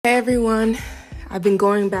Hey everyone, I've been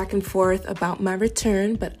going back and forth about my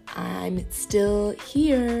return, but I'm still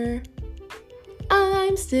here.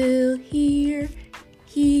 I'm still here.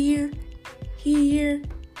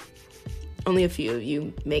 Only a few of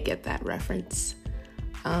you may get that reference.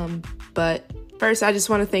 But first, I just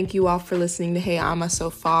want to thank you all for listening to Hey Ama so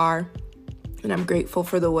far. And I'm grateful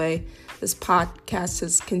for the way this podcast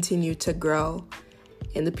has continued to grow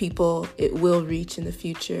and the people it will reach in the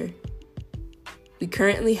future. We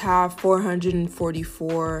currently have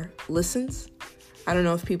 444 listens. I don't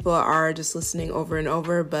know if people are just listening over and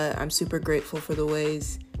over, but I'm super grateful for the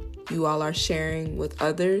ways you all are sharing with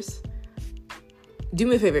others. Do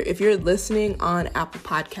me a favor, if you're listening on Apple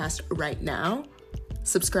Podcast right now,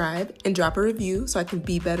 subscribe and drop a review so I can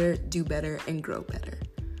be better, do better, and grow better.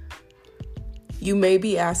 You may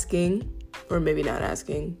be asking, or maybe not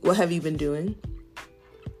asking, what have you been doing?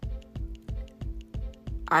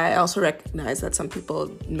 I also recognize that some people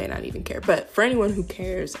may not even care. But for anyone who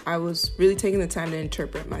cares, I was really taking the time to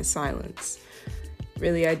interpret my silence,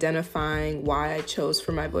 really identifying why I chose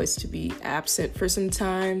for my voice to be absent for some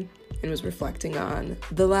time, and was reflecting on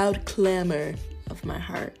the loud clamor of my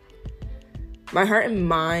heart. My heart and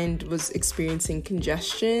mind was experiencing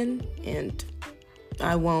congestion, and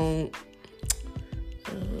I won't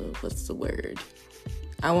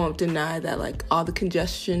deny that all the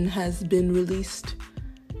congestion has been released.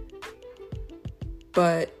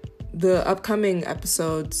 But the upcoming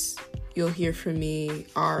episodes you'll hear from me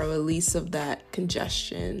are a release of that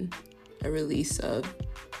congestion, a release of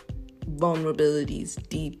vulnerabilities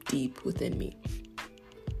deep within me.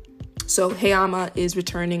 So Hey Ama is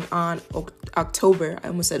returning on October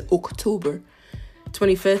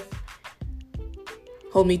 25th.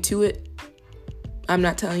 Hold me to it. I'm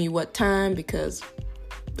not telling you what time because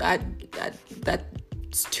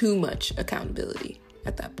that's too much accountability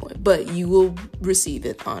at that point, but you will receive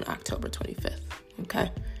it on October 25th.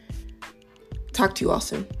 Okay. Talk to you all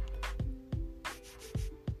soon.